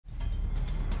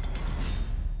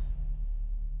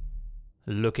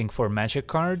Looking for Magic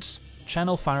cards?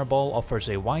 Channel Fireball offers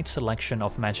a wide selection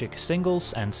of Magic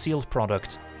singles and sealed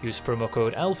product. Use promo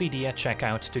code LVD at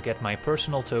checkout to get my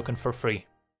personal token for free.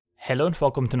 Hello and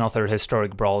welcome to another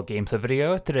Historic Brawl gameplay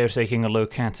video. Today we're taking a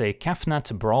look at a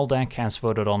Kefnet Brawl deck as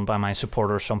voted on by my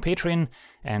supporters on Patreon,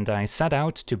 and I set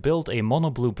out to build a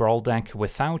mono-blue Brawl deck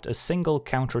without a single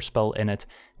counterspell in it,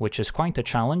 which is quite a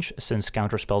challenge since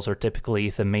counterspells are typically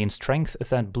the main strength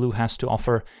that blue has to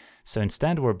offer. So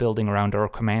instead we're building around our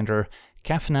commander,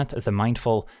 Kefnet the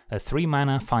Mindful, a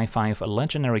 3-mana 5/5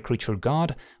 legendary creature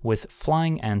god with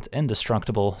flying and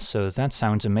indestructible, so that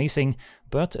sounds amazing,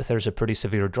 but there's a pretty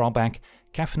severe drawback.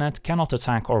 Kefnet cannot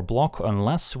attack or block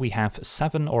unless we have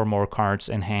 7 or more cards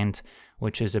in hand,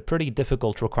 which is a pretty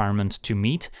difficult requirement to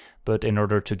meet, but in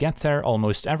order to get there,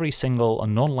 almost every single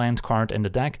non-land card in the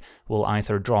deck will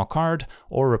either draw a card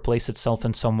or replace itself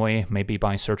in some way, maybe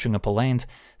by searching up a land.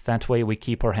 That way we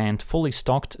keep our hand fully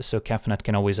stocked so Kefnet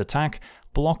can always attack.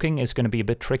 Blocking is going to be a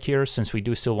bit trickier since we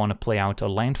do still want to play out a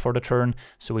land for the turn,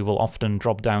 so we will often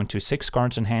drop down to 6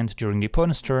 cards in hand during the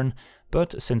opponent's turn.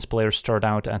 But since players start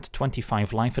out at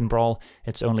 25 life in Brawl,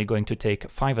 it's only going to take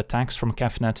 5 attacks from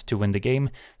Kefnet to win the game,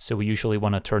 so we usually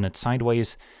want to turn it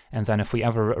sideways. And then if we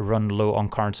ever run low on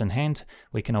cards in hand,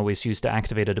 we can always use the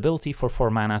activated ability for 4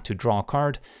 mana to draw a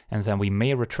card, and then we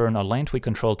may return a land we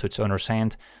control to its owner's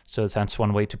hand, so that's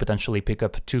one way to potentially pick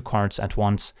up 2 cards at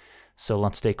once. So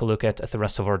let's take a look at the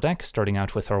rest of our deck, starting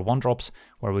out with our 1-drops,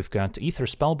 where we've got Ether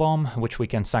Spellbomb, which we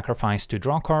can sacrifice to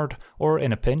draw a card, or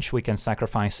in a pinch we can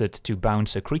sacrifice it to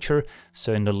bounce a creature,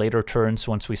 so in the later turns,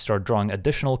 once we start drawing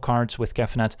additional cards with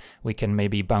Kefnet, we can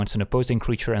maybe bounce an opposing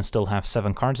creature and still have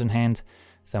 7 cards in hand.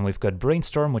 Then we've got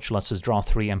Brainstorm, which lets us draw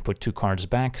 3 and put 2 cards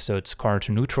back, so it's card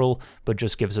neutral, but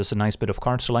just gives us a nice bit of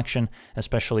card selection,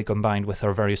 especially combined with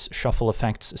our various shuffle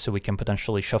effects, so we can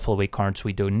potentially shuffle away cards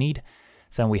we don't need.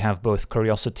 Then we have both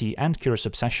Curiosity and Curious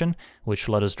Obsession, which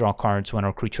let us draw cards when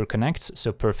our creature connects,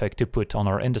 so perfect to put on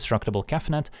our indestructible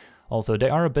Kefnet, although they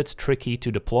are a bit tricky to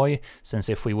deploy, since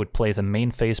if we would play the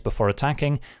main phase before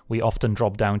attacking, we often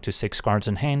drop down to 6 cards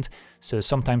in hand, so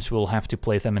sometimes we'll have to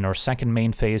play them in our second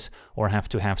main phase, or have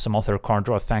to have some other card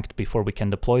draw effect before we can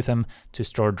deploy them to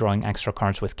start drawing extra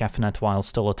cards with Kefnet while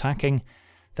still attacking.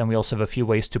 Then we also have a few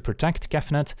ways to protect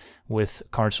Kefnet, with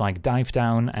cards like Dive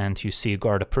Down and You See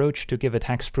Guard Approach to give it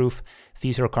hexproof.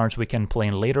 These are cards we can play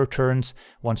in later turns,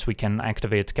 once we can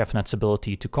activate Kefnet's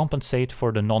ability to compensate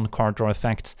for the non-card draw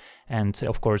effects, and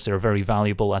of course they're very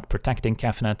valuable at protecting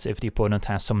Kefnet if the opponent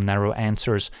has some narrow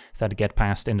answers that get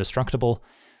past indestructible.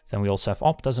 Then we also have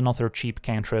Opt as another cheap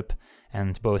cantrip,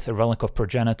 and both a Relic of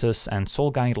Progenitus and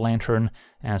Soul Guide Lantern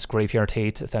as Graveyard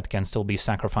Hate that can still be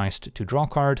sacrificed to draw a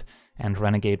card, and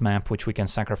Renegade Map, which we can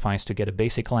sacrifice to get a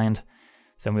basic land.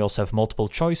 Then we also have Multiple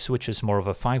Choice, which is more of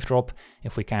a 5-drop.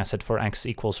 If we cast it for X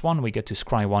equals 1, we get to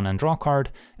scry 1 and draw a card.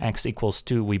 X equals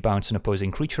 2, we bounce an opposing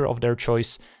creature of their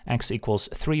choice. X equals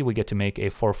 3, we get to make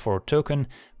a 4/4 token,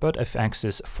 but if X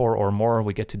is 4 or more,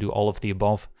 we get to do all of the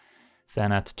above.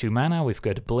 Then at 2 mana, we've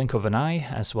got Blink of an Eye,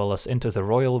 as well as Into the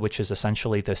Royal, which is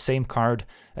essentially the same card,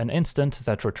 an instant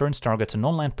that returns target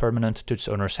non-land permanent to its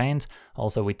owner's hand,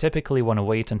 although we typically want to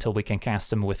wait until we can cast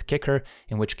them with Kicker,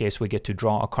 in which case we get to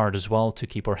draw a card as well to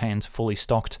keep our hand fully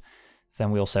stocked.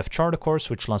 Then we also have Chart, of course,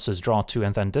 which lets us draw 2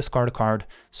 and then discard a card,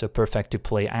 so perfect to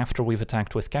play after we've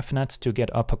attacked with Kefnet to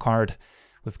get up a card.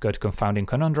 We've got Confounding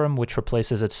Conundrum, which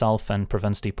replaces itself and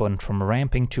prevents the opponent from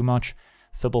ramping too much.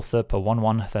 Fibblethip, a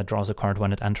 1/1 that draws a card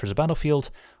when it enters a battlefield.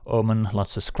 Omen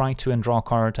lets us scry 2 and draw a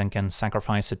card and can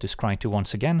sacrifice it to scry 2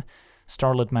 once again.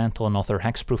 Starlit Mantle, another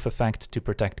hexproof effect to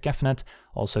protect Kefnet,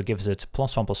 also gives it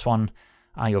 +1/+1.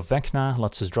 Eye of Vecna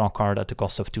lets us draw a card at the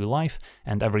cost of 2 life,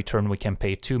 and every turn we can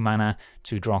pay 2 mana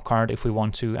to draw a card if we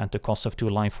want to at the cost of 2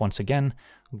 life once again.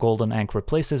 Golden Egg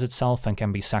replaces itself and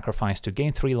can be sacrificed to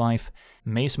gain 3 life.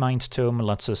 Maze Mind Tome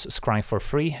lets us scry for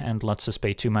free and lets us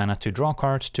pay 2 mana to draw a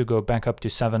card to go back up to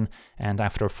 7, and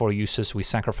after 4 uses we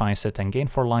sacrifice it and gain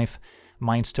 4 life.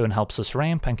 Mindstone helps us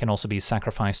ramp and can also be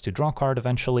sacrificed to draw a card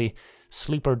eventually.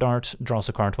 Sleeper Dart draws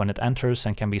a card when it enters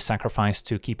and can be sacrificed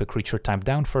to keep a creature tapped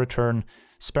down for a turn.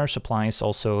 Spare Supplies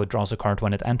also draws a card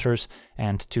when it enters,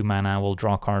 and 2 mana will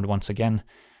draw a card once again.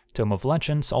 Tome of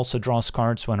Legends also draws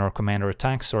cards when our commander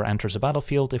attacks or enters a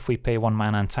battlefield if we pay 1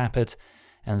 mana and tap it.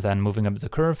 And then moving up the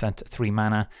curve at 3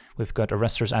 mana, we've got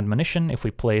Arrester's Admonition. If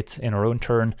we play it in our own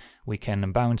turn, we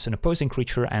can bounce an opposing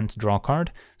creature and draw a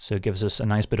card, so it gives us a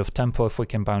nice bit of tempo if we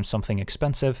can bounce something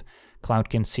expensive.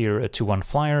 Cloudkin Seer, a 2/1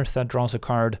 flyer that draws a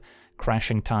card.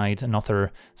 Crashing Tide,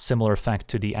 another similar effect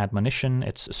to the Admonition.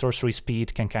 It's sorcery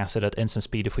speed, can cast it at instant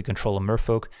speed if we control a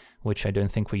merfolk, which I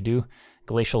don't think we do.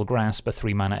 Glacial Grasp, a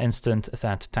 3-mana instant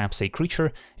that taps a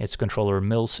creature. Its controller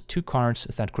mills 2 cards.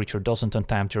 That creature doesn't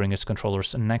untap during its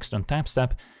controller's next untap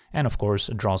step. And of course,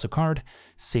 draws a card.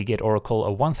 Seagate Oracle,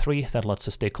 a 1/3 that lets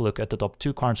us take a look at the top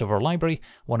 2 cards of our library.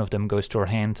 One of them goes to our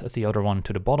hand, the other one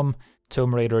to the bottom.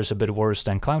 Tome Raider is a bit worse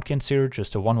than Cloudkinsir,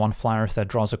 just a 1/1 flyer that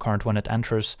draws a card when it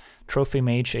enters. Trophy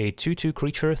Mage, a 2/2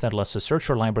 creature that lets us search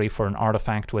our library for an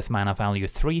artifact with mana value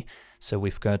 3. So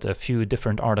we've got a few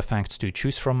different artifacts to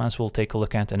choose from, as we'll take a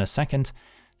look at in a second.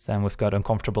 Then we've got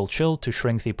Uncomfortable Chill to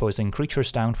shrink the opposing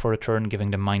creatures down for a turn, giving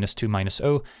them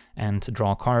 -2/-0, and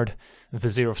draw a card.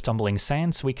 Vizier of Tumbling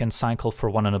Sands, we can cycle for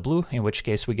 1 and a blue, in which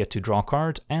case we get to draw a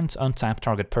card and untap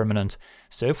target permanent.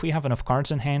 So if we have enough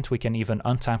cards in hand, we can even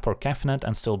untap our Kefnet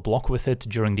and still block with it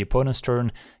during the opponent's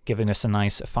turn, giving us a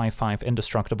nice 5/5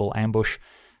 indestructible ambush.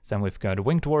 Then we've got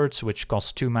Winged Words, which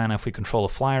costs 2 mana if we control a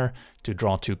flyer to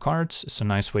draw 2 cards. It's a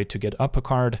nice way to get up a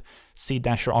card. Sea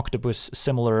Dasher Octopus,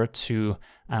 similar to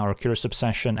our Curious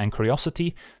Obsession and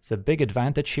Curiosity. The big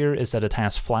advantage here is that it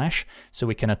has flash, so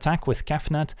we can attack with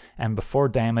Kefnet and before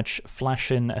damage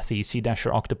flash in the Sea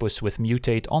Dasher Octopus with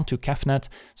Mutate onto Kefnet,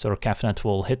 so our Kefnet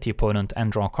will hit the opponent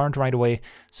and draw a card right away,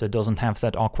 so it doesn't have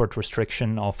that awkward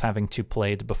restriction of having to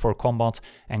play it before combat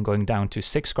and going down to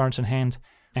 6 cards in hand.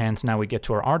 And now we get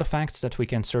to our artifacts that we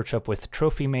can search up with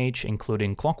Trophy Mage,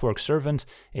 including Clockwork Servant,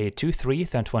 a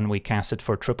 2/3 that when we cast it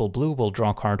for triple blue will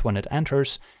draw a card when it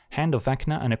enters. Hand of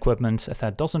Vecna, an equipment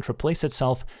that doesn't replace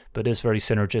itself, but is very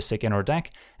synergistic in our deck,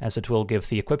 as it will give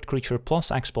the equipped creature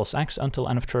 +X/+X until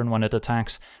end of turn when it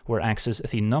attacks, where X is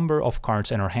the number of cards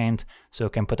in our hand, so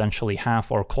it can potentially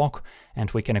half or clock,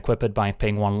 and we can equip it by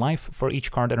paying 1 life for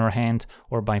each card in our hand,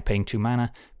 or by paying 2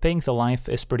 mana. Paying the life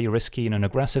is pretty risky in an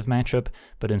aggressive matchup,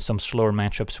 but in some slower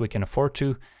matchups we can afford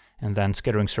to. And then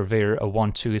Skittering Surveyor, a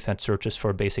 1/2 that searches for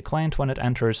a basic land when it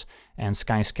enters, and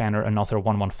Sky Scanner, another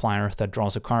 1/1 flyer that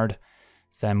draws a card.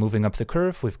 Then moving up the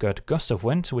curve, we've got Gust of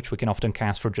Wind, which we can often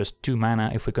cast for just 2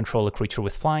 mana if we control a creature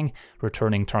with flying,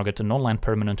 returning target to non-land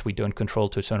permanent we don't control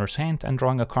to its owner's hand and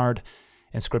drawing a card.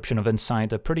 Inscription of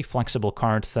Insight, a pretty flexible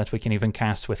card that we can even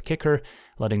cast with Kicker,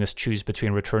 letting us choose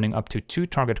between returning up to 2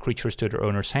 target creatures to their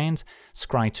owner's hand,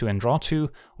 scry 2 and draw 2,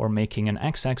 or making an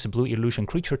XX blue illusion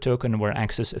creature token where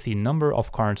X is the number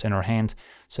of cards in our hand,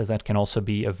 so that can also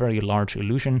be a very large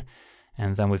illusion.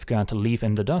 And then we've got Leave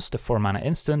in the Dust, a 4-mana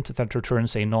instant that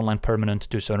returns a non-land permanent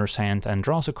to its owner's hand and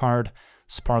draws a card.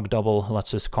 Spark Double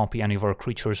lets us copy any of our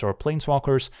creatures or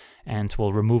planeswalkers, and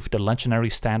will remove the legendary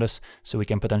status, so we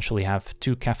can potentially have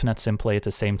 2 Kefnets in play at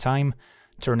the same time.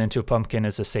 Turn into a Pumpkin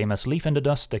is the same as Leave in the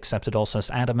Dust, except it also has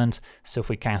Adamant, so if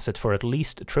we cast it for at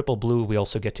least triple blue, we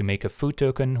also get to make a food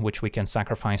token, which we can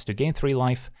sacrifice to gain 3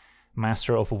 life.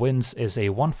 Master of Winds is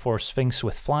a 1/4 Sphinx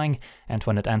with flying, and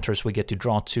when it enters we get to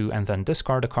draw 2 and then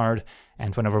discard a card,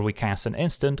 and whenever we cast an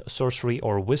instant, sorcery,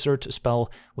 or wizard spell,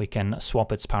 we can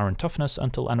swap its power and toughness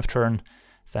until end of turn.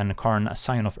 Then Karn,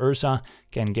 Scion of Urza,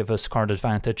 can give us card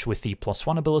advantage with the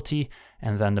 +1 ability,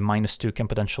 and then the -2 can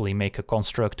potentially make a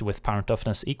construct with power and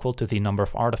toughness equal to the number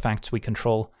of artifacts we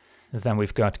control. Then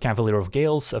we've got Cavalier of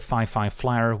Gales, a 5/5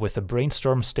 flyer with a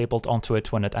Brainstorm stapled onto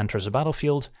it when it enters a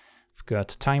battlefield. We've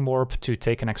got Time Warp to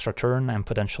take an extra turn and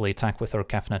potentially attack with our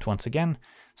Kefnet once again.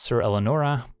 Sir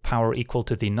Eleonora, power equal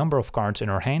to the number of cards in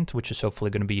her hand, which is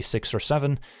hopefully going to be 6 or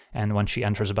 7, and when she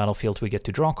enters a battlefield we get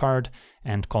to draw a card,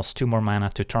 and cost 2 more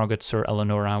mana to target Sir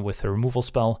Eleonora with her removal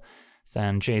spell.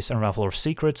 Then Jace, Unraveler of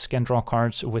Secrets, can draw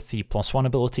cards with the +1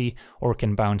 ability, or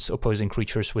can bounce opposing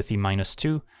creatures with the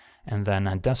 -2. And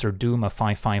then Desert Doom, a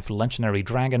 5/5 legendary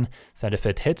dragon that if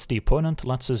it hits the opponent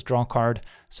lets us draw a card,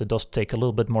 so it does take a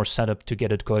little bit more setup to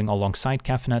get it going alongside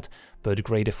Kefnet, but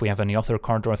great if we have any other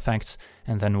card draw effects,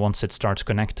 and then once it starts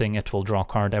connecting it will draw a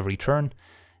card every turn.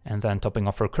 And then topping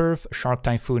off our curve, Shark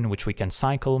Typhoon, which we can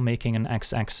cycle, making an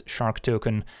XX shark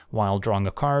token while drawing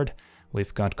a card.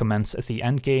 We've got Commence at the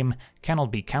end game,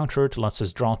 cannot be countered, lets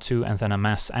us draw 2 and then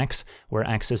amass X, where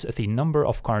X is the number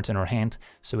of cards in our hand,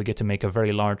 so we get to make a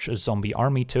very large zombie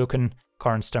army token.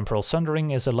 Karn's Temporal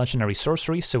Sundering is a legendary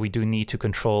sorcery, so we do need to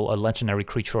control a legendary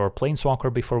creature or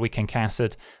planeswalker before we can cast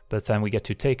it, but then we get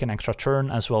to take an extra turn,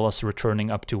 as well as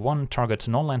returning up to 1 target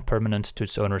non-land permanent to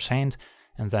its owner's hand,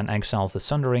 and then exile the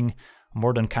Sundering.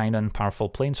 Mordenkainen, powerful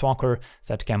planeswalker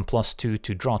that can +2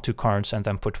 to draw 2 cards and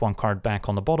then put 1 card back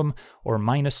on the bottom, or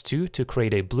 -2 to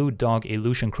create a blue dog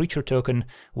illusion creature token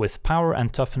with power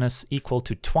and toughness equal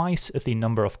to twice the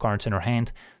number of cards in her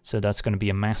hand, so that's going to be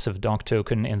a massive dog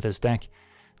token in this deck.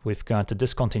 We've got the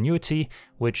Discontinuity,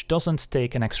 which doesn't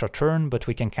take an extra turn, but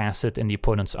we can cast it in the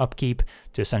opponent's upkeep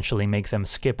to essentially make them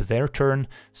skip their turn,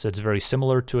 so it's very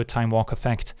similar to a Time Walk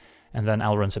effect. And then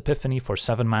Alrund's Epiphany for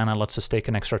 7 mana lets us take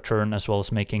an extra turn, as well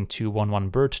as making 2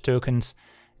 1/1 bird tokens.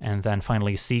 And then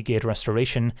finally Seagate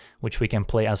Restoration, which we can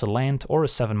play as a land or a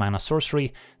 7 mana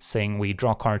sorcery, saying we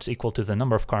draw cards equal to the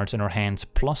number of cards in our hand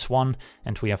plus 1,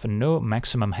 and we have no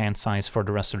maximum hand size for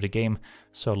the rest of the game,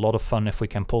 so a lot of fun if we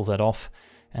can pull that off.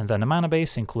 And then the mana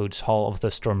base includes Hall of the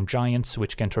Storm Giants,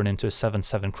 which can turn into a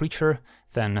 7/7 creature,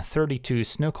 then 32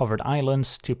 Snow-Covered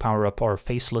Islands to power up our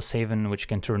Faceless Haven, which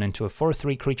can turn into a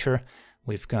 4/3 creature.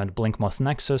 We've got Blinkmoth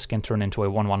Nexus, can turn into a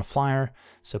 1/1 flyer,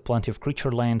 so plenty of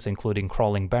creature lands, including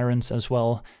Crawling Barrens as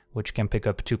well, which can pick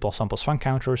up 2+1/+1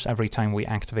 counters every time we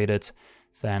activate it.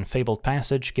 Then Fabled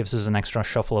Passage gives us an extra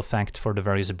shuffle effect for the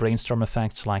various Brainstorm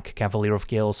effects, like Cavalier of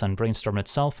Gales and Brainstorm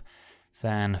itself.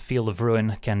 Then Field of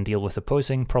Ruin can deal with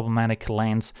opposing problematic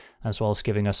lands, as well as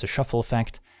giving us a shuffle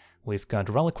effect. We've got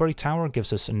Reliquary Tower,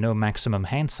 gives us no maximum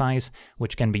hand size,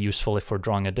 which can be useful if we're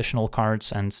drawing additional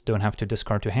cards and don't have to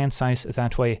discard to hand size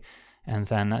that way. And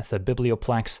then the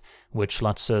Biblioplex, which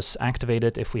lets us activate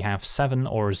it if we have 7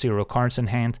 or 0 cards in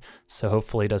hand, so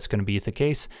hopefully that's going to be the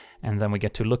case. And then we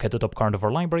get to look at the top card of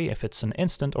our library. If it's an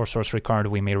instant or sorcery card,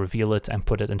 we may reveal it and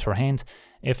put it into our hand.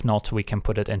 If not, we can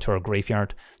put it into our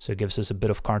graveyard, so it gives us a bit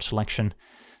of card selection.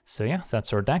 So yeah,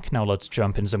 that's our deck. Now let's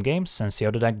jump in some games and see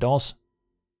how the deck does.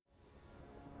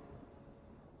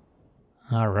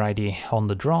 Alrighty, on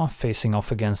the draw, facing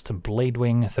off against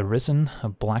Bladewing the Risen, a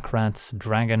Black Rat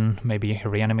Dragon, maybe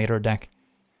Reanimator deck.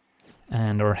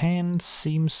 And our hand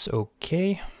seems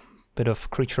okay. Bit of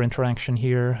creature interaction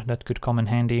here that could come in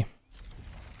handy.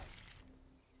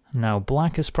 Now,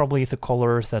 black is probably the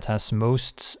color that has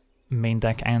most main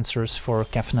deck answers for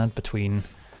Kefnet, between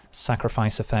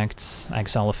sacrifice effects,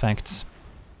 exile effects.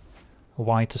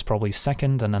 White is probably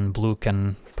second, and then blue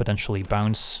can potentially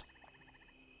bounce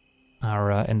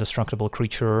our indestructible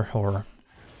creature, or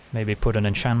maybe put an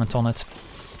enchantment on it.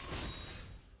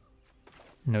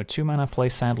 No 2 mana play,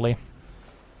 sadly.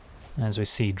 As we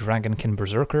see, Dragonkin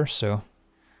Berserker, so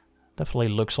definitely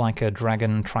looks like a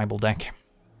dragon tribal deck.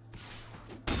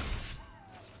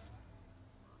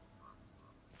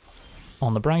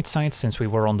 On the bright side, since we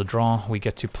were on the draw, we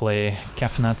get to play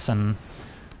Kefnet and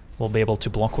we'll be able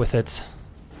to block with it.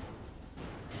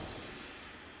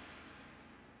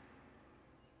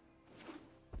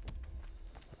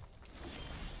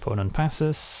 Opponent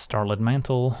passes, Starlit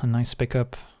Mantle, a nice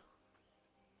pickup.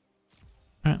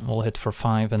 We'll hit for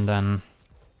 5 and then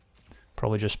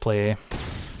probably just play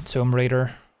Tomb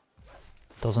Raider.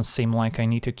 Doesn't seem like I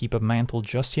need to keep a Mantle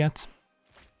just yet.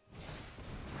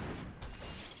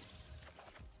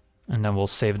 And then we'll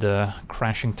save the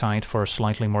Crashing Tide for a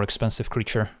slightly more expensive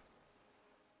creature.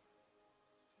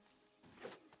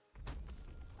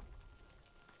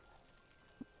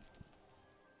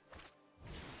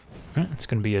 It's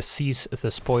going to be a Seize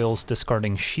the Spoils,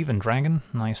 discarding Shivan Dragon.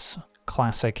 Nice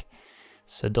classic.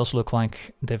 So it does look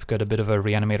like they've got a bit of a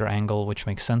Reanimator angle, which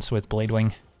makes sense with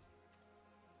Bladewing.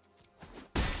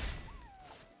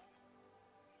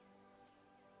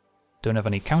 Don't have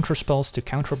any counterspells to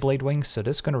counter Bladewing, so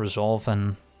this is going to resolve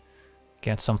and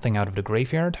get something out of the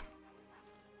graveyard.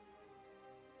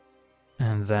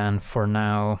 And then for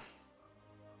now,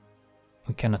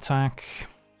 we can attack.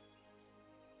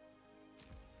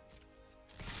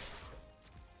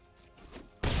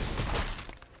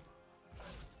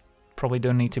 Probably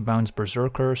don't need to bounce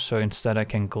Berserker, so instead I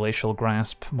can Glacial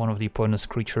Grasp one of the opponent's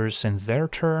creatures in their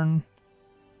turn,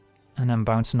 and then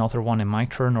bounce another one in my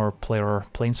turn, or play our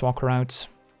Planeswalker out.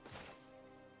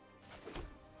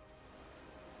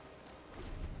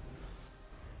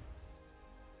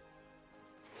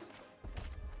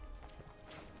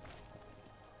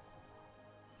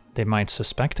 They might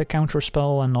suspect a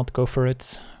counterspell and not go for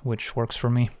it, which works for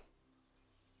me.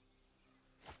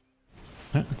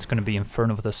 It's going to be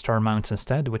Inferno of the Star Mounts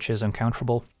instead, which is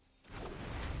uncounterable.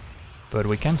 But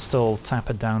we can still tap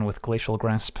it down with Glacial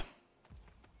Grasp,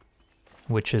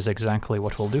 which is exactly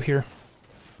what we'll do here.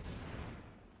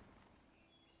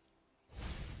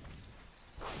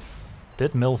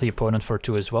 Did mill the opponent for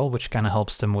 2 as well, which kind of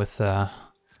helps them with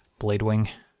Bladewing.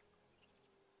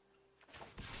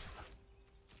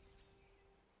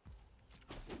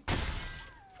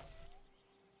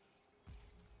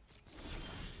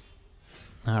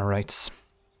 Alright,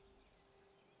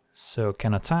 so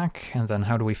can attack, and then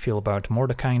how do we feel about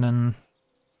Mordekainen?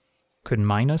 Could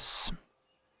minus,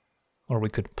 or we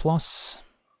could plus.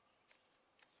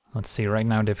 Let's see, right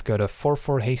now they've got a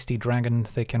 4/4 Hasty Dragon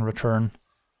they can return.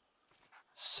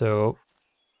 So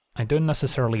I don't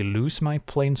necessarily lose my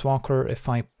Planeswalker if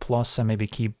I plus and maybe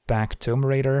keep back Tomb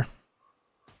Raider.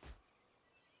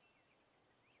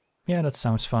 Yeah, that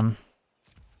sounds fun.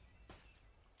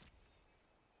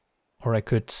 Or I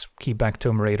could keep back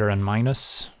Tomb Raider and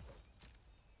minus.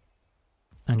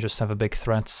 And just have a big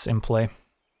threat in play.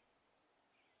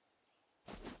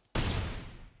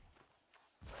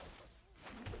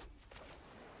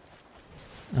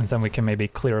 And then we can maybe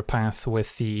clear a path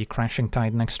with the Crashing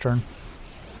Tide next turn.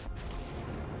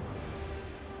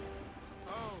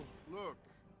 Oh, look,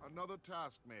 another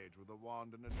task mage with a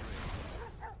wand and a drink.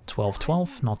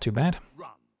 12-12, not too bad. Run,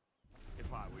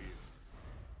 if I were you.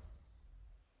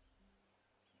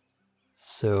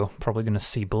 So probably gonna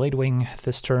see Bladewing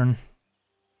this turn.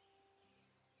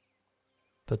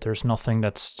 But there's nothing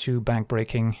that's too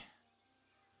backbreaking.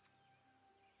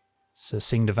 So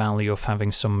seeing the value of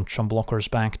having some chump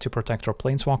blockers back to protect our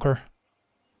Planeswalker.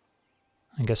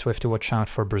 I guess we have to watch out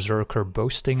for Berserker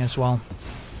boasting as well.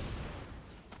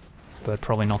 But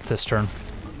probably not this turn.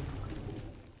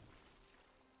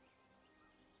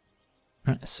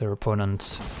 So our opponent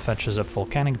fetches up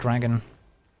Volcanic Dragon.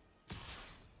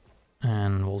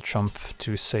 And we'll jump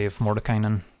to save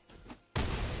Mordekainen.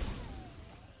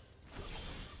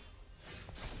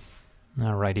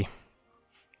 Alrighty.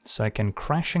 So I can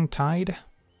Crashing Tide.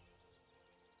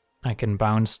 I can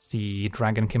bounce the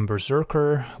Dragonkin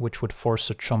Berserker, which would force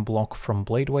a chump block from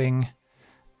Bladewing.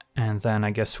 And then I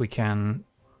guess we can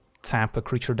tap a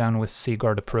creature down with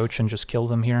Seaguard Approach and just kill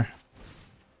them here.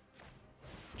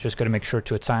 Just gotta make sure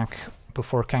to attack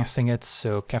before casting it,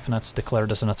 so Kefnet's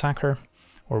declared as an attacker.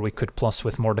 Or we could plus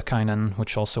with Mordekainen,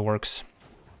 which also works.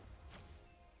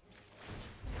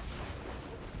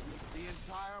 The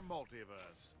entire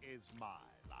multiverse is my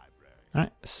library.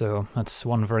 Alright, so that's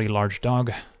one very large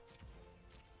dog.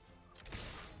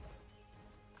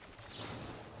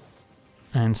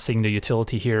 And seeing the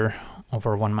utility here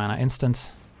over 1 mana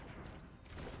instant.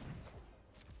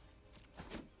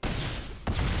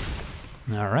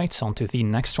 Alright, on to the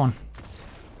next one.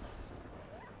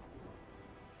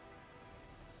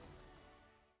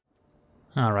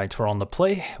 Alright, we're on the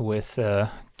play with a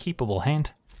keepable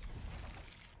hand.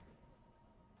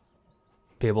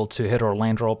 Be able to hit our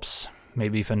land drops,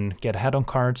 maybe even get ahead on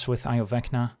cards with Eye of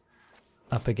Vecna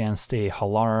up against a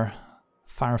Halar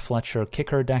Firefletcher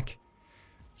kicker deck.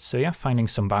 So yeah, finding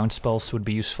some bounce spells would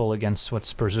be useful against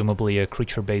what's presumably a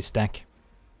creature-based deck.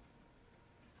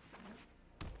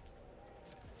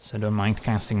 So don't mind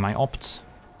casting my Opt.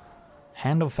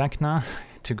 Hand of Vecna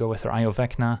to go with our Eye of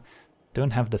Vecna.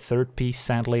 Don't have the third piece,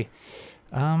 sadly.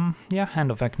 Yeah,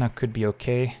 Hand of Vecna could be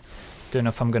okay. Don't know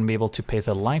if I'm going to be able to pay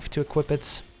the life to equip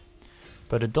it.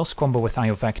 But it does combo with Eye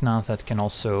of Vecna that can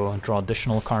also draw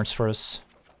additional cards for us.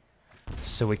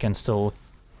 So we can still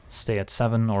stay at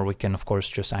 7, or we can of course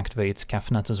just activate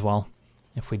Kefnet as well,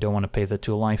 if we don't want to pay the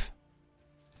 2 life.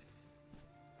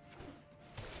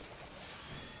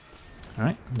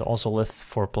 Alright, the Ozolith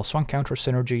for +1 counter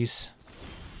synergies.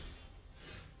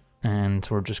 And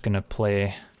we're just gonna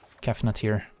play Kefnet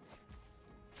here.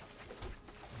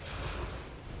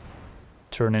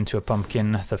 Turn into a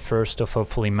pumpkin, the first of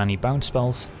hopefully many bounce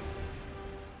spells.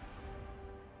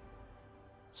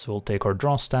 So we'll take our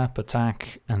draw step,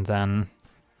 attack, and then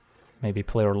maybe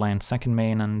play our land second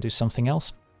main and do something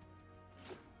else.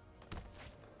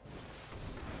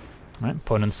 Alright,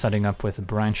 opponent's setting up with a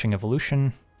Branching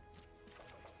Evolution.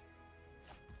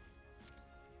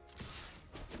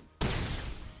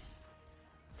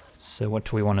 So what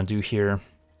do we want to do here?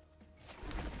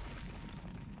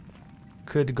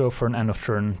 Could go for an end of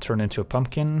turn, turn into a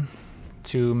pumpkin,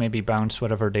 to maybe bounce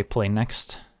whatever they play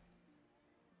next.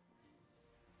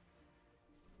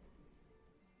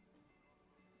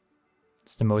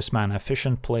 It's the most mana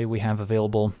efficient play we have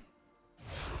available.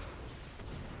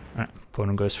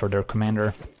 Opponent goes for their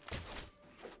commander.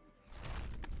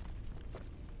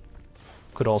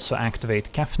 Could also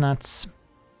activate Kefnet,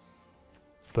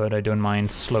 but I don't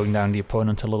mind slowing down the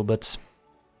opponent a little bit.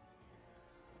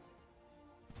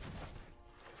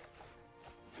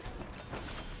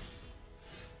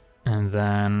 And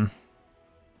then,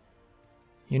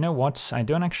 you know what, I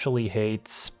don't actually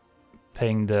hate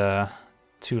paying the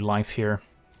 2 life here.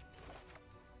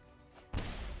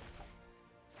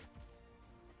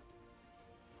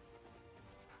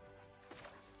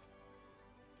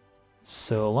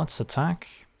 So let's attack.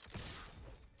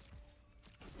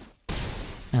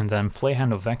 And then play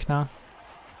Hand of Vecna.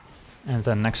 And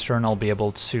then next turn I'll be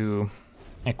able to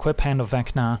equip Hand of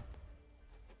Vecna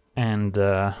and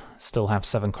still have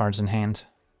 7 cards in hand.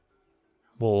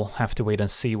 We'll have to wait and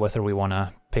see whether we want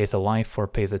to pay the life or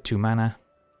pay the 2 mana.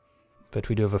 but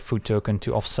we do have a food token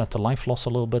to offset the life loss a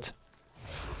little bit.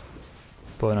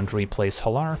 Opponent replays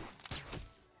Halar.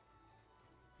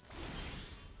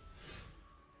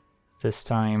 This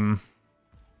time,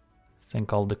 I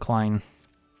think I'll decline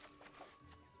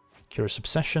Curious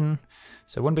Obsession.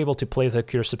 So I won't be able to play the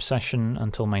Curious Obsession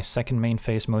until my second main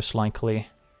phase, most likely.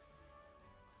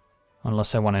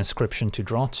 Unless I want Inscription to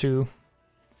draw 2.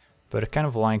 But I kind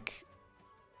of like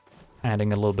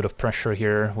adding a little bit of pressure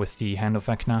here with the Hand of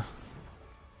Vecna.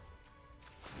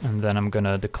 And then I'm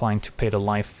gonna decline to pay the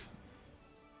life.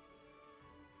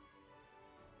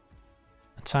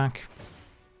 Attack.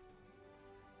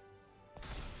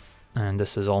 And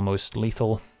this is almost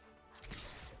lethal.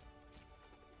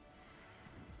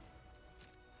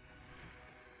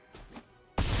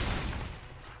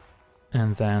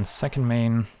 And then second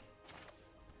main,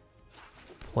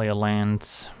 play a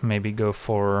land, maybe go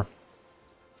for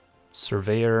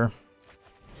Surveyor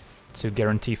to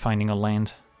guarantee finding a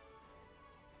land.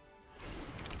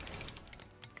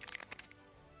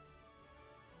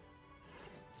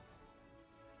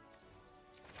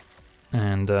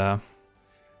 And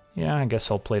yeah, I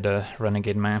guess I'll play the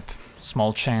Renegade map.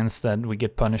 Small chance that we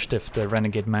get punished if the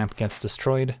Renegade map gets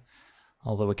destroyed.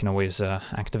 Although we can always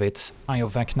activate Eye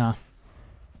of Vecna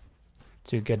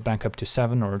to get back up to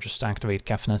 7, or just activate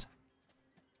Kefnet.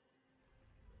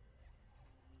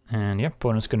 And yeah,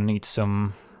 opponent's gonna need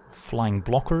some flying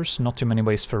blockers. Not too many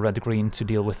ways for red-green to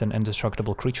deal with an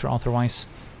indestructible creature otherwise.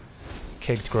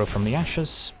 Caked Grow from the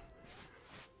Ashes.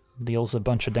 Deals a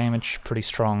bunch of damage, pretty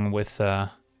strong with the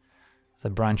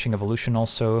Branching Evolution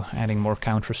also, adding more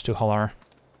counters to Halar.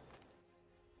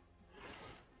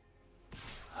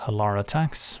 Halar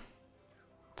attacks.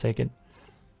 Take it.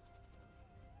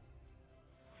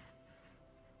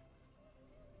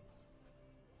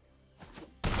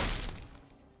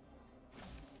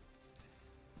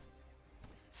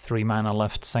 Three mana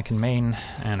left, second main,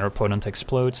 and our opponent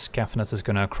explodes. Kefnet is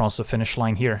gonna cross the finish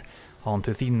line here. On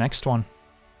to the next one.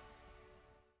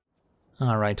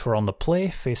 Alright, we're on the play,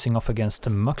 facing off against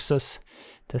Muxus.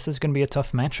 This is gonna be a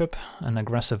tough matchup. An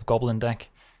aggressive Goblin deck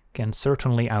can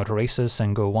certainly outrace us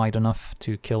and go wide enough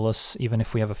to kill us, even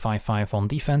if we have a 5/5 on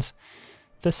defense.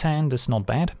 This hand is not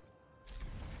bad.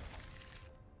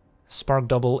 Spark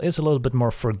Double is a little bit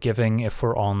more forgiving if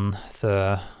we're on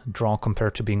the draw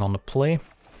compared to being on the play.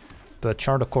 But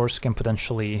Chart of Course can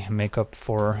potentially make up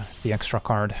for the extra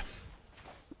card.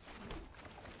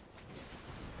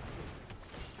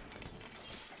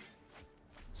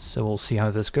 So we'll see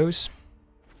how this goes.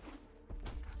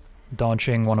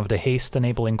 Dodging one of the haste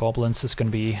enabling goblins is going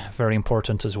to be very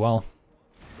important as well,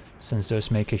 since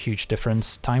those make a huge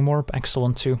difference. Time Warp,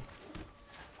 excellent too.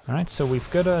 Alright, so we've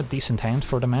got a decent hand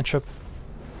for the matchup.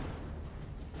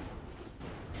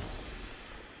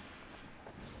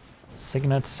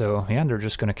 Signet, so yeah, they're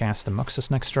just gonna cast the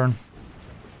Muxus next turn.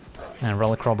 And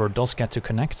Relic Robber does get to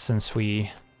connect, since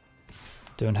we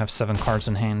don't have 7 cards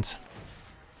in hand.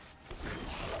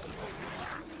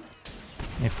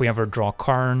 If we ever draw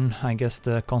Karn, I guess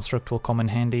the Construct will come in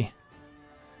handy.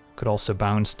 Could also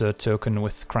bounce the token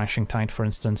with Crashing Tide, for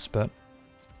instance, but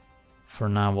for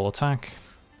now we'll attack.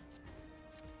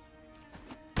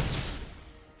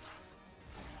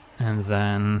 And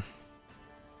then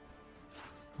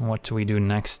what do we do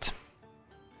next?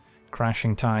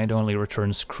 Crashing Tide only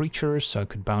returns creatures, so I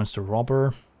could bounce the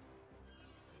Robber.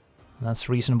 That's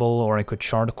reasonable, or I could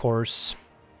Chart a Course.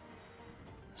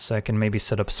 So I can maybe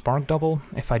set up Spark Double.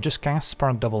 If I just cast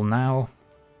Spark Double now,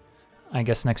 I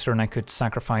guess next turn I could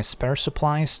sacrifice Spare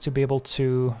Supplies to be able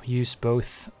to use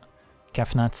both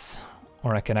Kefnets,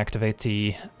 or I could activate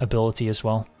the ability as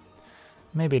well.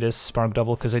 Maybe it is Spark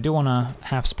Double, because I do want to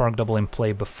have Spark Double in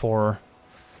play before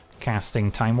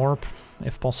casting Time Warp,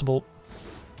 if possible.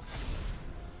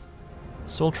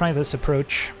 So we'll try this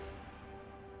approach.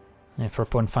 If our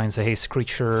opponent finds a haste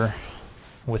creature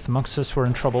with Muxus, we're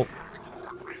in trouble.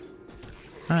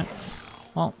 Alright,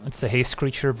 well, it's a haste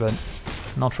creature, but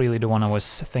not really the one I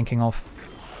was thinking of.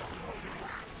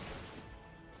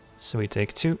 So we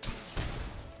take 2.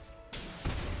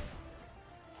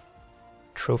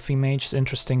 Trophy Mage is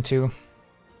interesting too.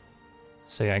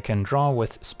 So yeah, I can draw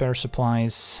with Spare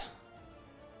Supplies.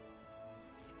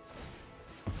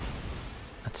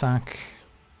 Attack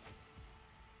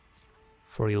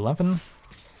for 11.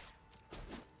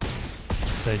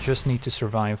 So I just need to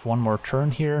survive one more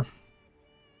turn here.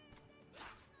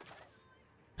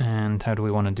 And how do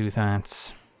we want to do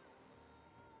that?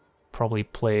 Probably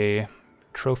play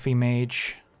Trophy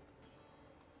Mage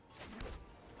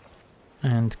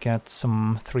and get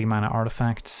some 3 mana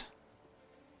artifacts.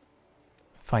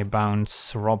 If I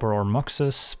bounce Robber or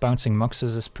Muxus, bouncing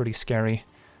Muxus is pretty scary.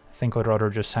 I think I'd rather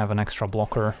just have an extra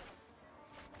blocker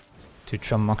to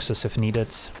chum Moxus if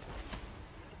needed.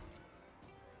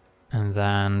 And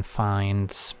then find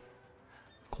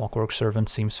Clockwork Servant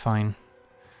seems fine.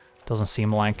 Doesn't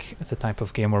seem like it's the type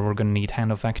of game where we're gonna need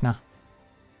Hand of Vecna.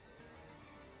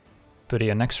 But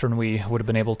yeah, next turn we would have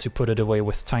been able to put it away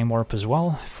with Time Warp as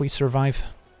well, if we survive.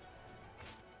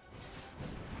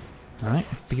 Alright,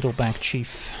 Beetleback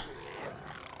Chief.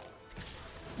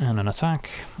 And an attack.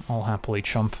 I'll happily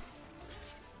chump.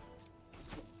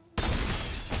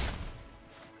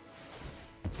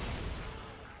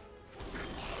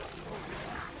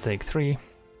 Take 3.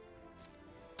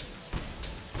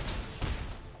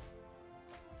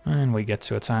 And we get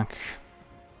to attack.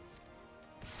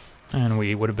 And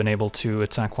we would have been able to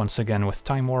attack once again with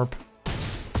Time Warp.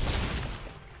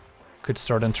 Could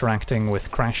start interacting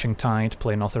with Crashing Tide,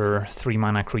 play another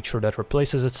 3-mana creature that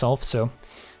replaces itself, so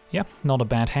yeah, not a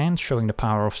bad hand, showing the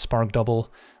power of Spark Double.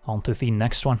 On to the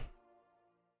next one.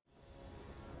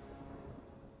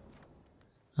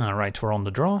 Alright, we're on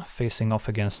the draw, facing off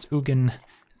against Ugin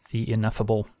the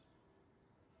Ineffable.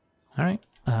 Alright,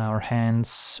 our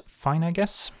hand's fine, I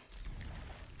guess.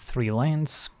 3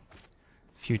 lands,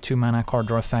 few 2-mana card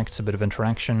draw effects, a bit of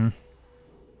interaction,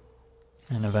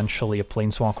 and eventually a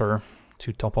Planeswalker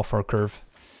to top off our curve.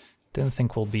 Didn't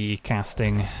think we'll be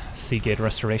casting Seagate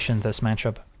Restoration this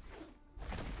matchup.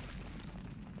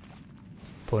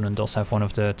 Opponent does have one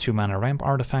of the 2-mana ramp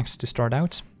artifacts to start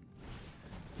out,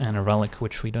 and a relic,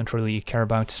 which we don't really care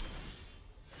about.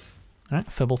 Alright,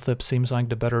 Fibblethip seems like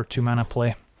the better 2-mana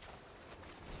play.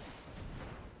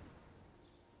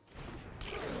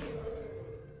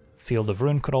 Field of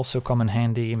Ruin could also come in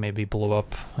handy, maybe blow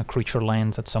up a creature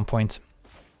land at some point.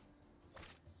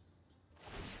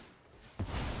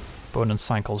 Opponent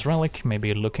cycles Relic,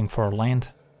 maybe looking for a land.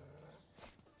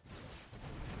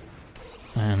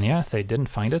 And yeah, they didn't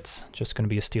find it, just gonna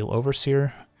be a Steel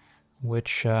Overseer,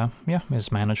 which, yeah,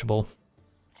 is manageable.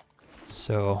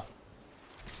 So,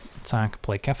 attack,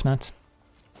 play Kefnet.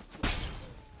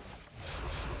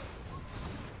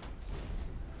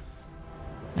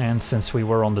 And since we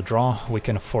were on the draw, we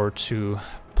can afford to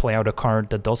play out a card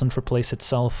that doesn't replace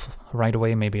itself right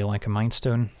away, maybe like a Mind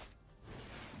Stone.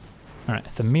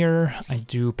 Alright, the Mirror, I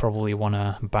do probably want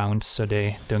to bounce so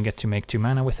they don't get to make 2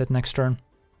 mana with it next turn.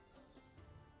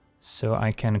 So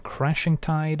I can Crashing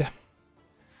Tide.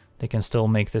 They can still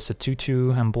make this a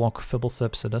 2/2 and block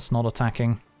Fibblethip, so that's not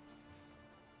attacking.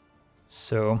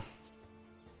 So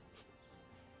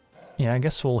yeah, I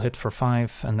guess we'll hit for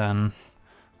 5, and then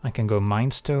I can go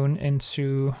Mind Stone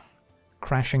into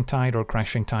Crashing Tide, or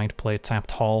Crashing Tide play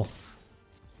tapped Hall.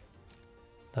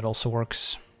 That also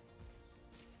works.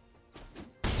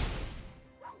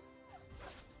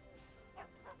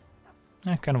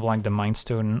 I kind of like the Mind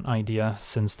Stone idea,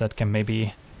 since that can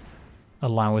maybe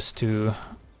allow us to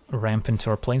ramp into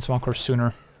our Planeswalker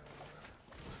sooner.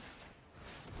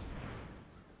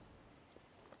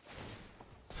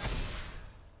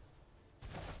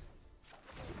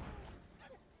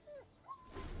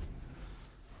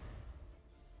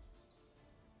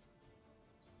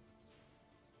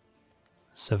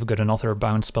 So I've got another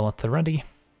bounce spell at the ready.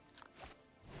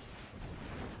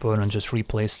 Opponent just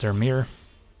replaced their Mirror.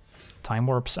 Time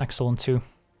Warp's excellent too.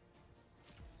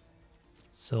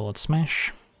 So let's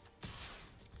smash.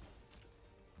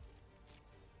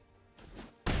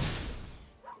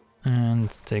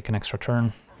 And take an extra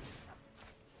turn.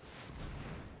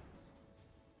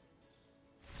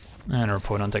 And our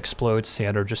opponent explodes.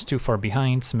 Yeah, they're just too far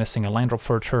behind, missing a land drop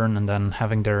for a turn, and then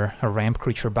having their ramp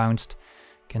creature bounced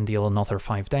can deal another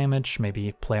 5 damage,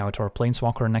 maybe play out our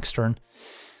Planeswalker next turn.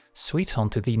 Sweet, on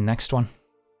to the next one.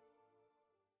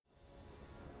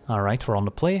 Alright, we're on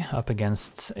the play, up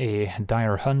against a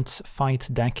Dire Hunt fight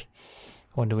deck.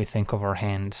 What do we think of our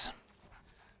hand?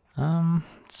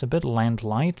 It's a bit land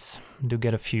light. Do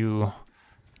get a few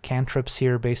cantrips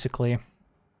here, basically.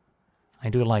 I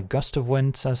do like Gust of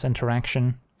Wind as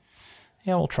interaction.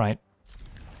 Yeah, we'll try it.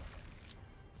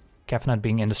 Kefnet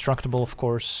being indestructible, of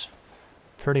course.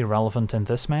 Pretty relevant in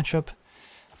this matchup.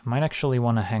 Might actually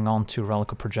want to hang on to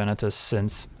Relic of Progenitus,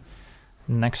 since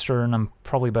next turn I'm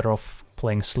probably better off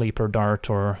playing Sleeper Dart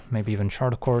or maybe even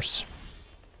Chart of Course.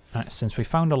 Since we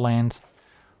found a land,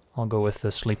 I'll go with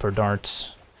the Sleeper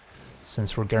Dart,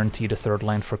 since we're guaranteed a 3rd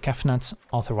land for Kefnet.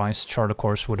 Otherwise, Chart of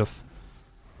Course would have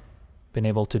been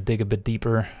able to dig a bit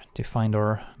deeper to find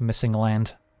our missing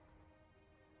land.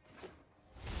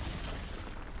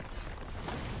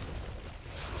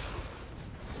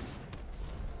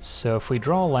 So if we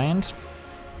draw a land,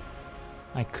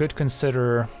 I could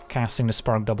consider casting the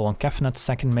Spark Double on Kefnet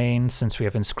second main, since we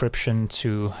have Inscription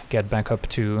to get back up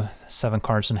to 7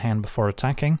 cards in hand before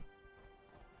attacking.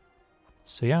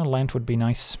 So yeah, land would be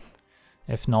nice.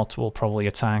 If not, we'll probably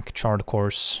attack, chart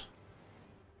course,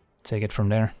 take it from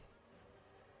there.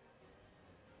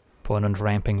 Opponent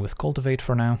ramping with Cultivate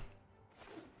for now.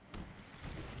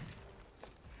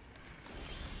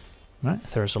 Right,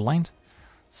 there's a land.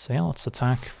 So yeah, let's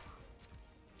attack.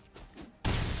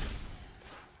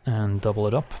 And double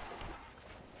it up.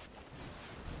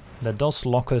 That does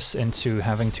lock us into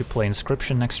having to play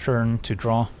Inscription next turn to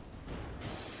draw.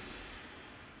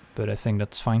 But I think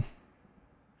that's fine.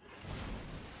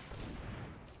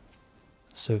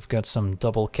 So we've got some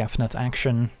double Kefnet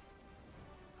action.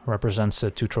 Represents a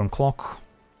 2-turn clock.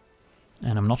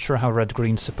 And I'm not sure how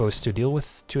red-green's supposed to deal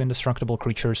with 2 indestructible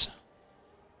creatures.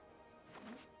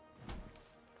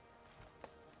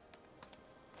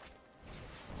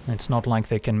 It's not like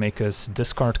they can make us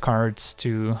discard cards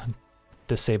to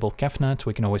disable Kefnet.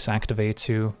 We can always activate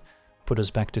to put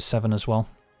us back to 7 as well.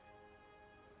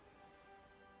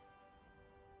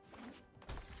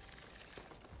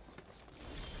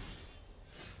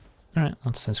 Alright,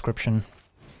 that's Inscription.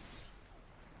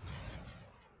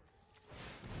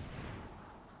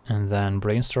 And then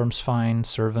Brainstorm's fine,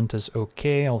 Servant is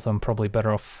okay, although I'm probably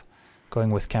better off going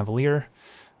with Cavalier.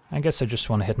 I guess I just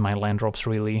want to hit my land drops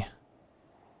really.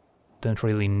 Don't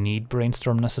really need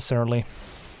Brainstorm necessarily,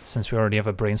 since we already have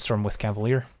a Brainstorm with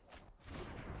Cavalier.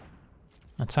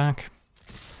 Attack.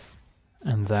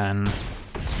 And then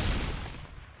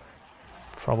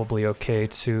probably okay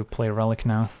to play Relic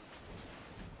now.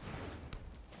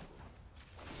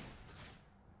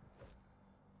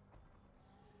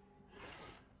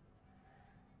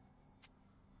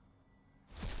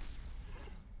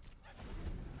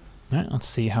 Alright, let's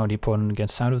see how the opponent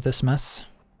gets out of this mess.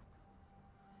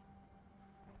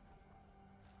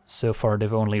 So far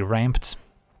they've only ramped.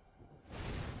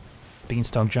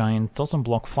 Beanstalk Giant doesn't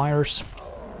block flyers.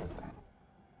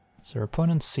 So their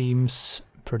opponent seems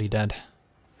pretty dead.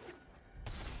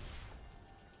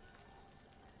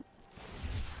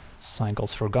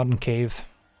 Cycles Forgotten Cave.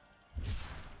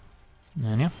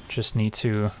 And yeah, just need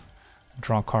to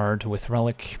draw a card with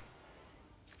Relic.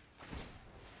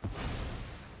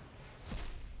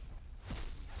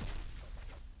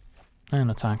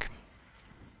 And attack.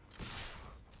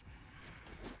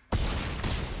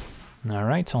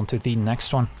 Alright, on to the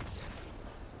next one.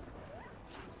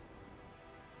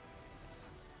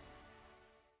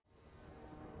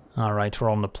 Alright,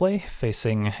 we're on the play,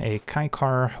 facing a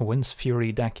Kaikar Wind's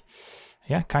Fury deck.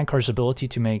 Yeah, Kaikar's ability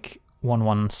to make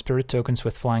 1/1 spirit tokens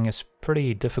with flying is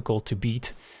pretty difficult to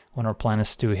beat when our plan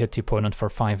is to hit the opponent for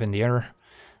 5 in the air,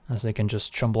 as they can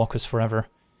just chum block us forever.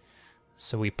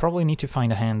 So we probably need to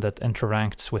find a hand that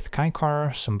interacts with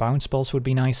Kaikar. Some bounce spells would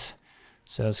be nice.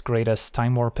 So as great as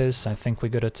Time Warp is, I think we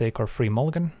gotta take our free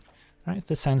mulligan. Right,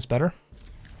 this sounds better.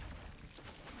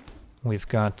 We've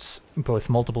got both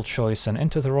multiple choice and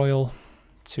Into the Royal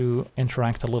to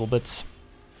interact a little bit.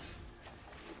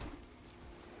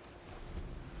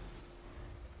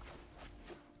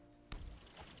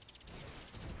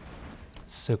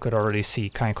 So could already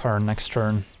see Kaikar next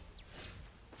turn.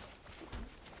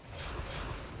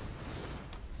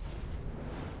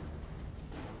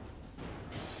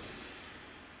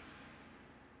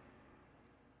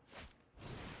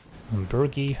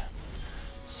 Burgi.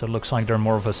 So it looks like they're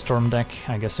more of a storm deck.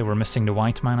 I guess they were missing the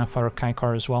white mana for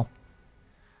Kaikar as well.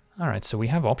 Alright, so we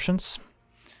have options.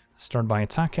 Start by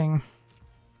attacking.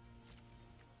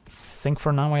 I think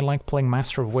for now I like playing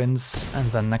Master of Winds, and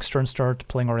then next turn start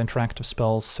playing our interactive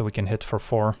spells so we can hit for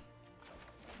 4.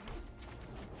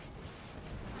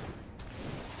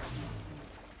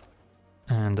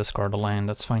 And discard a land,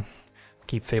 that's fine.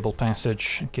 Keep Fabled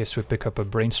Passage in case we pick up a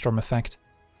Brainstorm effect.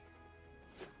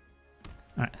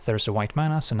 Alright, there's the white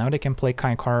mana, so now they can play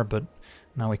Kaikar, but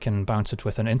now we can bounce it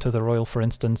with an Into the Royal, for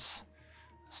instance.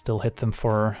 Still hit them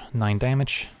for 9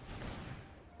 damage.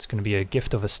 It's going to be a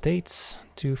Gift of Estates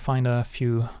to find a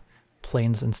few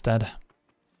planes instead.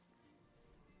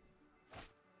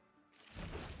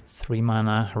 3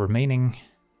 mana remaining.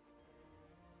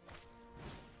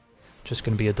 Just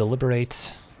going to be a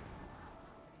Deliberate.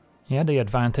 Yeah, the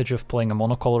advantage of playing a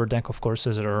monocolor deck, of course,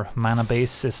 is that our mana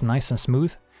base is nice and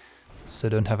smooth. So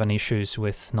don't have any issues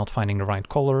with not finding the right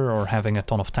color or having a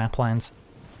ton of tap lands.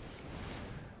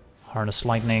 Harness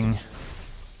Lightning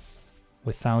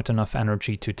without enough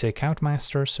energy to take out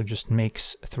Master, so just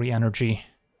makes 3 energy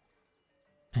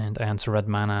and adds red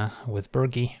mana with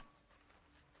Burgi.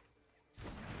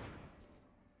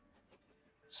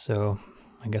 So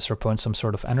I guess we're playing some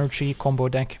sort of energy combo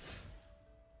deck.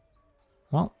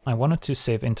 Well, I wanted to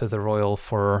save Into the Royal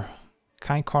for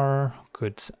Kaikar,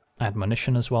 could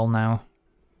Admonition as well now.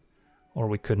 Or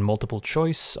we could multiple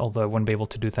choice, although I wouldn't be able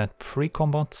to do that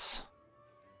pre-combats,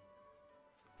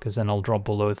 because then I'll drop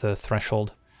below the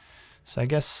threshold. So I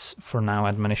guess for now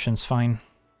Admonition's fine.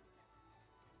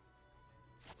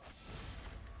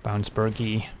 Bounce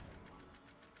Bergie,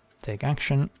 take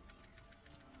action.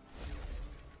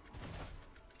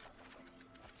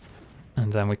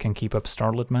 And then we can keep up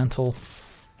Starlit Mantle.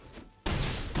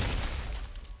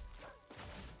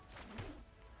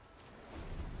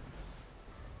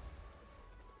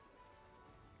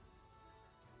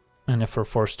 And if we're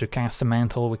forced to cast a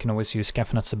mantle, we can always use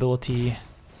Kefnet's ability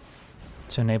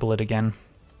to enable it again.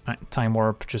 Time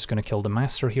Warp, just gonna kill the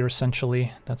Master here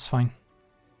essentially, that's fine.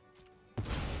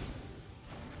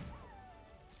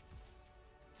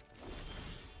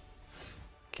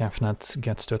 Kefnet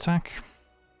gets to attack.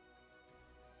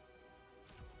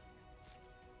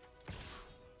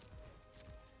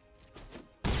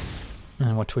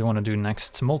 And what we want to do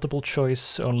next, multiple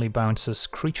choice, only bounces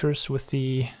creatures with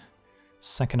the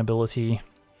second ability,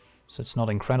 so it's not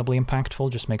incredibly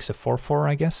impactful, just makes a 4/4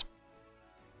 I guess.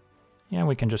 Yeah,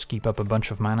 we can just keep up a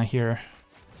bunch of mana here.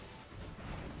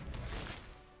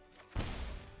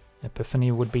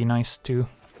 Epiphany would be nice too.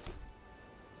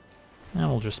 And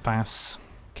we'll just pass.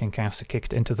 Can cast a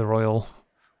Kicked Into the Royal,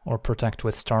 or protect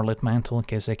with Starlit Mantle in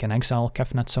case they can exile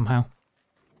Kefnet somehow.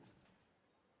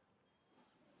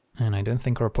 And I don't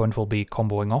think our opponent will be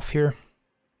comboing off here.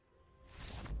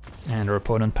 And our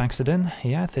opponent packs it in.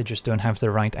 Yeah, they just don't have the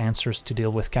right answers to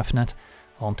deal with Kefnet.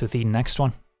 On to the next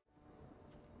one.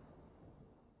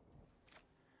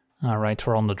 Alright,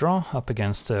 we're on the draw, up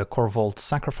against a Corvold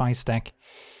Sacrifice deck.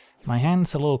 My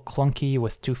hand's a little clunky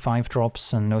with 2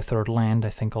 5-drops and no third land.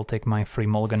 I think I'll take my free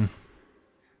mulligan.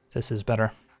 This is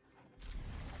better.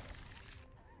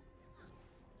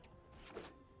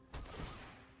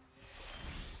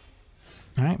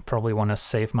 Alright, probably want to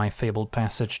save my Fabled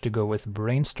Passage to go with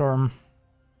Brainstorm.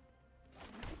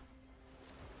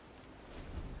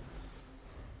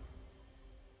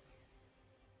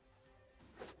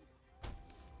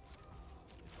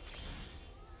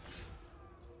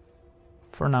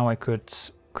 For now I could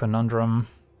Conundrum,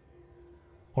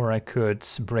 or I could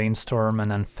Brainstorm and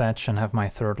then fetch and have my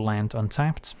third land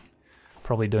untapped.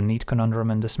 Probably don't need Conundrum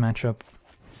in this matchup.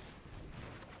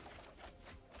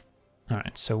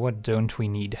 Alright, so what don't we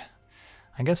need?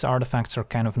 I guess artifacts are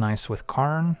kind of nice with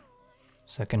Karn,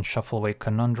 so I can shuffle away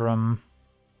Conundrum.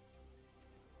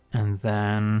 And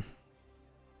then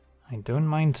I don't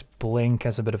mind Blink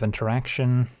as a bit of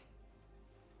interaction.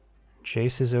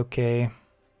 Jace is okay.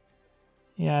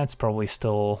 Yeah, it's probably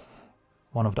still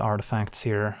one of the artifacts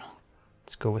here.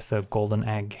 Let's go with the Golden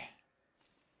Egg.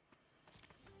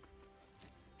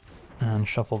 And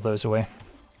shuffle those away.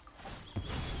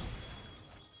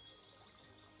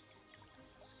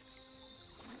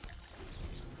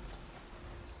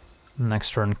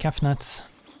 Next turn, Kefnet.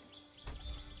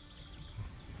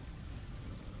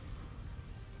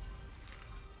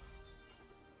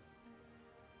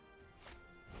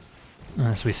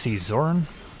 As we see Zorn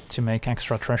to make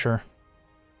extra treasure.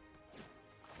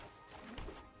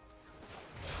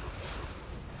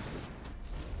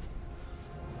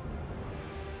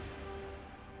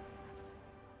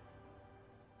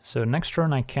 So next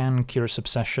turn I can Curious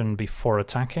Obsession before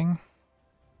attacking,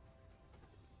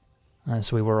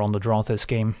 as we were on the draw this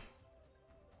game.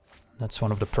 That's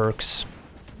one of the perks.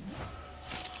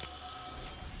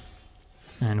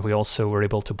 And we also were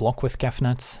able to block with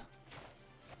Kefnet.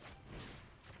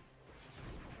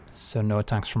 So no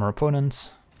attacks from our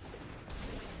opponents.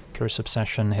 Curse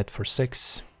Obsession, hit for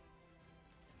 6.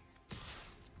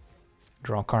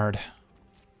 Draw a card.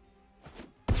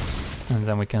 And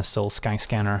then we can still Sky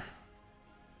Scanner.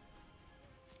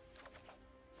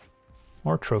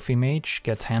 Or Trophy Mage,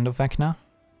 get Hand of Vecna.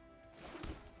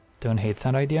 Don't hate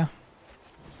that idea.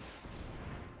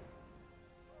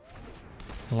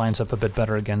 Lines up a bit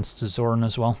better against Zorn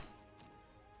as well.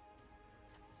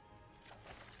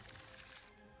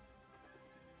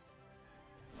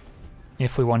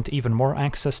 If we want even more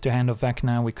access to Hand of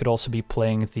Vecna, we could also be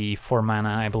playing the 4 mana,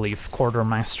 I believe,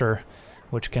 Quartermaster,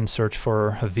 which can search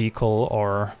for a vehicle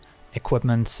or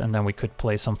equipment, and then we could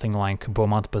play something like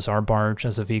Beaumont Bazaar Barge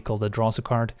as a vehicle that draws a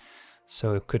card.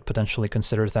 So could potentially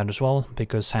consider that as well,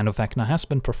 because Hand of Vecna has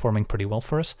been performing pretty well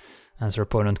for us, as our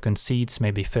opponent concedes,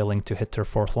 maybe failing to hit their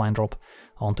 4th land drop.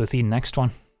 On to the next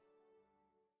one.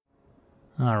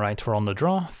 Alright, we're on the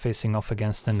draw, facing off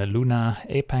against an Luna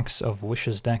Apex of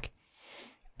Wishes deck.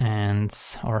 And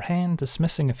our hand is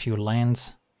missing a few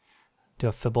lands. Do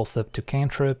a Fibblethip to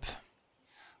cantrip.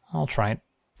 I'll try it.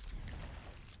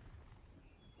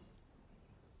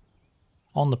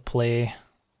 on the play,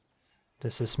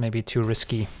 this is maybe too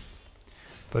risky.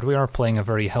 But we are playing a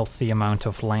very healthy amount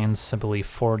of lands, I believe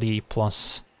 40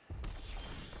 plus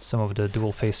some of the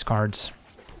dual face cards.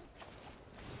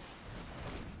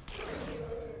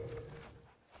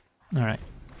 Alright,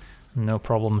 no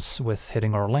problems with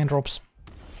hitting our land drops.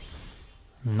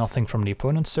 Nothing from the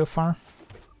opponent so far.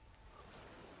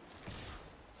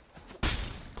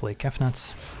 Play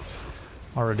Kefnets.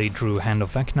 Already drew Hand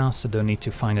of Vecna, so don't need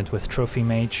to find it with Trophy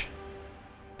Mage.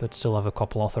 But still have a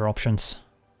couple other options.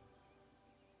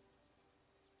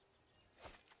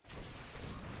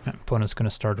 Opponent's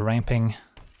gonna start ramping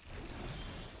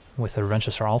with a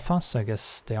Register Alpha, so I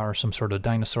guess they are some sort of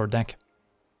dinosaur deck.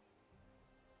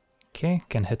 Okay,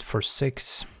 can hit for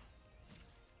 6.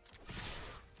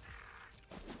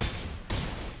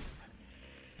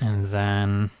 And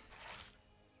then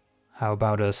how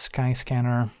about a Sky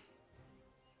Scanner?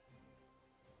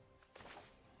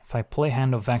 If I play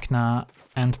Hand of Vecna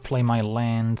and play my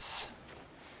lands,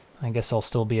 I guess I'll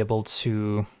still be able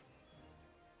to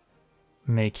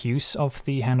make use of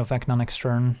the Hand of Vecna next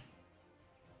turn.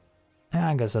 Yeah,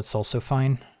 I guess that's also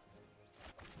fine.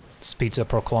 Speeds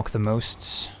up our clock the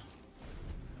most.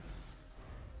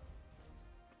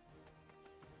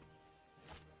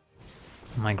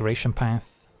 Migration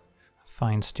Path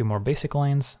finds 2 more basic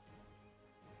lands.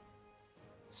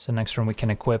 So next turn we can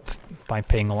equip by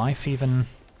paying life even.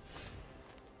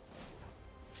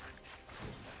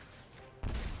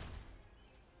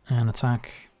 And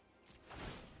attack.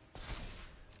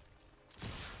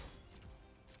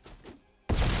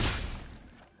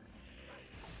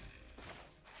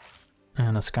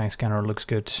 And a Sky Scanner looks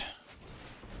good.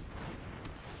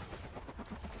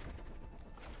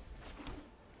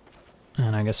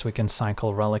 And I guess we can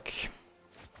cycle Relic.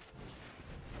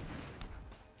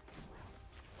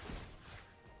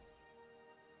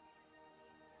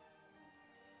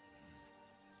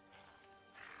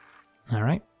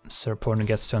 Alright, so opponent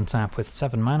gets to untap with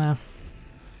 7 mana.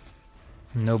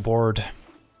 No board.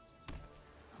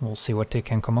 We'll see what they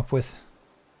can come up with.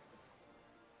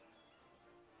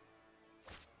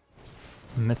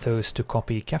 Mythos to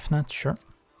copy Kefnet, sure.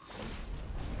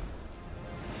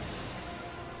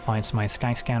 Finds my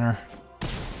Sky Scanner.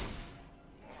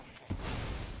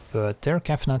 But their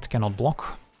Kefnet cannot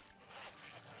block.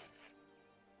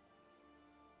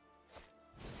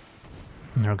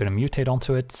 And they're gonna mutate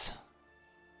onto it.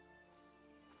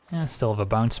 Yeah, still have a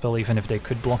bounce spell even if they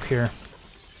could block here.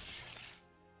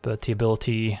 But the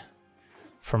ability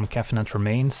from Kefnet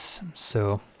remains,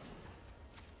 so...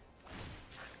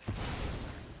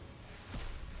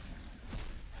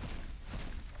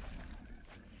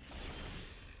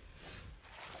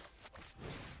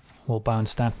 we'll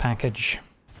bounce that package.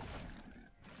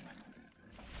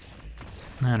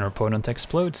 And our opponent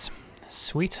explodes.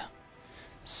 Sweet.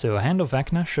 So Hand of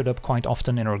Vecna showed up quite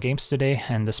often in our games today,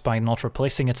 and despite not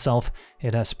replacing itself,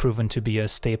 it has proven to be a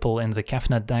staple in the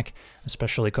Kefnet deck,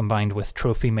 especially combined with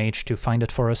Trophy Mage to find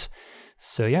it for us.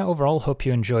 So yeah, overall, hope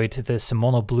you enjoyed this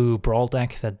mono-blue Brawl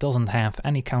deck that doesn't have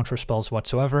any counterspells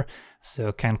whatsoever,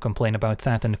 so can't complain about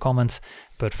that in the comments.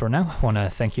 But for now, I wanna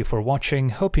thank you for watching,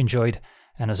 hope you enjoyed,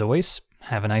 and as always,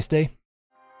 have a nice day.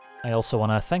 I also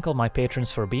want to thank all my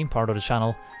patrons for being part of the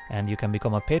channel, and you can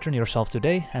become a patron yourself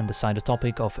today and decide the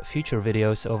topic of future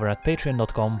videos over at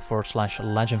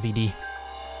patreon.com/LegenVD.